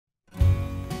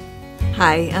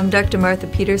Hi, I'm Dr. Martha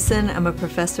Peterson. I'm a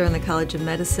professor in the College of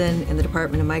Medicine in the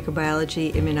Department of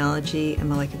Microbiology, Immunology, and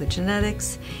Molecular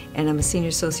Genetics, and I'm a Senior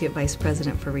Associate Vice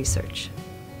President for Research.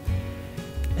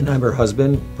 And I'm her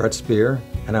husband, Brett Spear,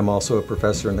 and I'm also a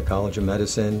professor in the College of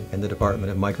Medicine in the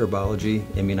Department of Microbiology,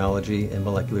 Immunology, and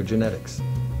Molecular Genetics.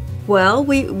 Well,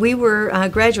 we were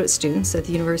graduate students at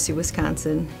the University of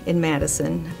Wisconsin in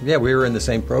Madison. Yeah, we were in the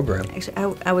same program.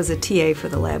 Actually, I was a TA for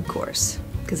the lab course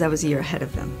because I was a year ahead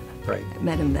of them. Right. I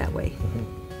met him that way.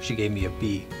 Mm-hmm. She gave me a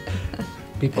B.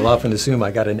 People often assume I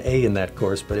got an A in that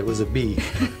course, but it was a B.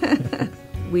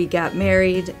 We got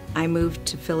married. I moved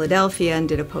to Philadelphia and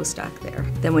did a postdoc there.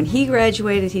 Then when he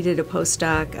graduated, he did a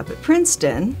postdoc up at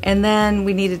Princeton, and then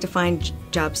we needed to find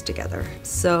jobs together.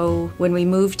 So when we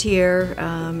moved here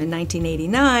in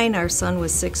 1989, our son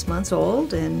was 6 months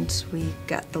old, and we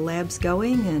got the labs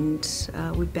going,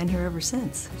 and we've been here ever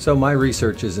since. So my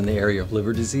research is in the area of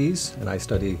liver disease, and I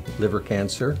study liver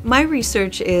cancer. My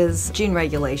research is gene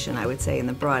regulation, I would say, in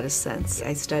the broadest sense.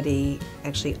 I study,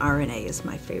 actually, RNA is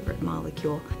my favorite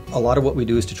molecule. A lot of what we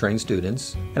do is to train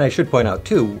students. And I should point out,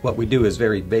 too, what we do is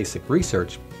very basic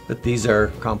research, but these are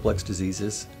complex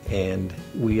diseases, and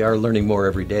we are learning more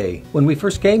every day. When we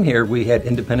first came here, we had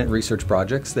independent research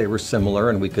projects. They were similar,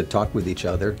 and we could talk with each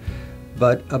other.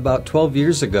 But about 12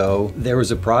 years ago, there was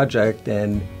a project,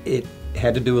 and it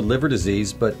had to do with liver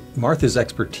disease, but Martha's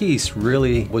expertise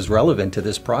really was relevant to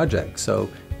this project. So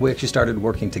we actually started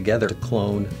working together to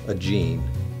clone a gene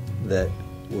that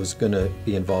was going to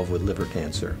be involved with liver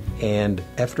cancer. And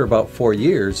after about 4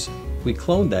 years, we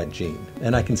cloned that gene.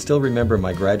 And I can still remember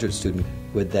my graduate student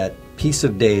with that piece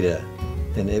of data,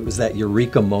 and it was that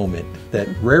eureka moment that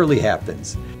rarely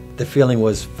happens. The feeling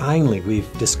was, finally,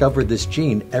 we've discovered this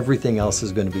gene, everything else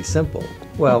is going to be simple.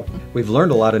 Well, we've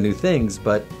learned a lot of new things,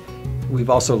 but we've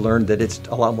also learned that it's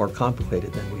a lot more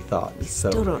complicated than we thought. We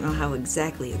still don't know how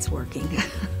exactly it's working.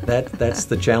 That's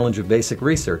the challenge of basic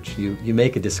research. You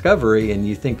make a discovery and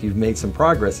you think you've made some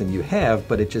progress, and you have,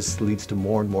 but it just leads to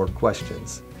more and more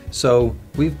questions. So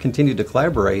we've continued to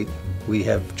collaborate. We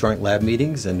have joint lab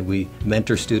meetings and we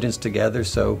mentor students together,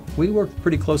 so we work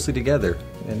pretty closely together,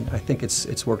 and I think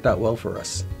it's worked out well for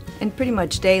us. And pretty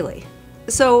much daily.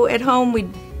 So at home we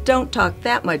don't talk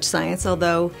that much science,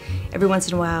 although every once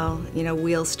in a while,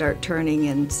 wheels start turning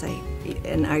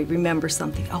and I remember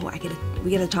something,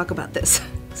 we gotta talk about this.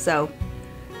 So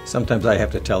sometimes I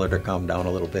have to tell her to calm down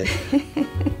a little bit.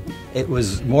 It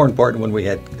was more important when we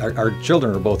had, our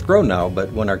children are both grown now, but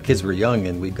when our kids were young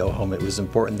and we'd go home, it was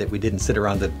important that we didn't sit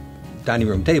around the dining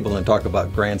room table and talk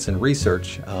about grants and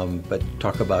research, but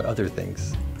talk about other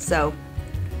things. So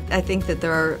I think that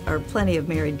there are plenty of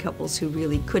married couples who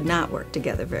really could not work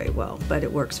together very well, but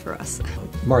it works for us.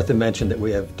 Martha mentioned that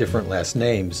we have different last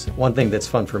names. One thing that's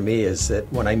fun for me is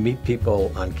that when I meet people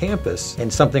on campus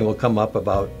and something will come up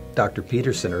about Dr.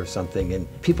 Peterson or something, and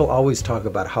people always talk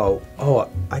about how,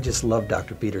 I just love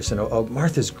Dr. Peterson,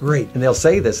 Martha's great, and they'll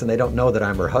say this and they don't know that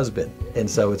I'm her husband, and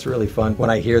so it's really fun when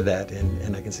I hear that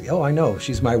and I can say, I know,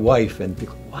 she's my wife, and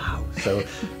people, wow, so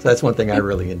that's one thing I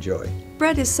really enjoy.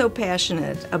 Brett is so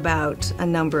passionate about a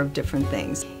number of different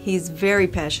things. He's very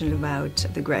passionate about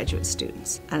the graduate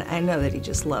students, and I know that he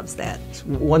just loves that.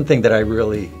 One thing that I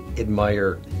really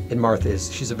admire in Martha is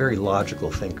she's a very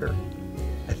logical thinker.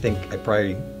 I think I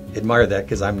probably admire that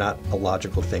because I'm not a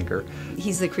logical thinker.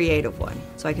 He's the creative one,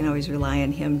 so I can always rely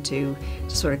on him to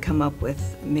sort of come up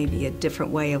with maybe a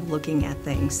different way of looking at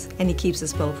things. And he keeps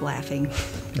us both laughing.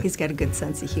 He's got a good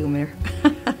sense of humor.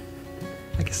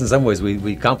 I guess in some ways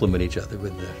we complement each other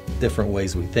with the different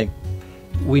ways we think.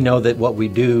 We know that what we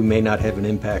do may not have an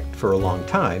impact for a long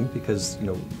time because,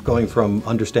 going from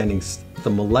understanding the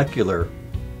molecular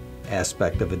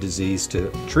aspect of a disease to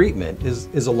treatment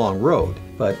is a long road.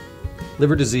 But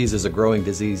liver disease is a growing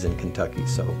disease in Kentucky,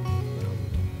 so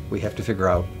we have to figure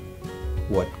out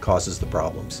what causes the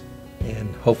problems.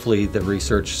 And hopefully the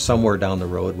research somewhere down the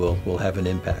road will have an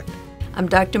impact. I'm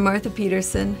Dr. Martha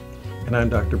Peterson. And I'm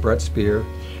Dr. Brett Spear.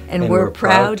 And we're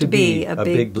proud to be a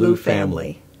Big Blue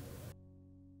family.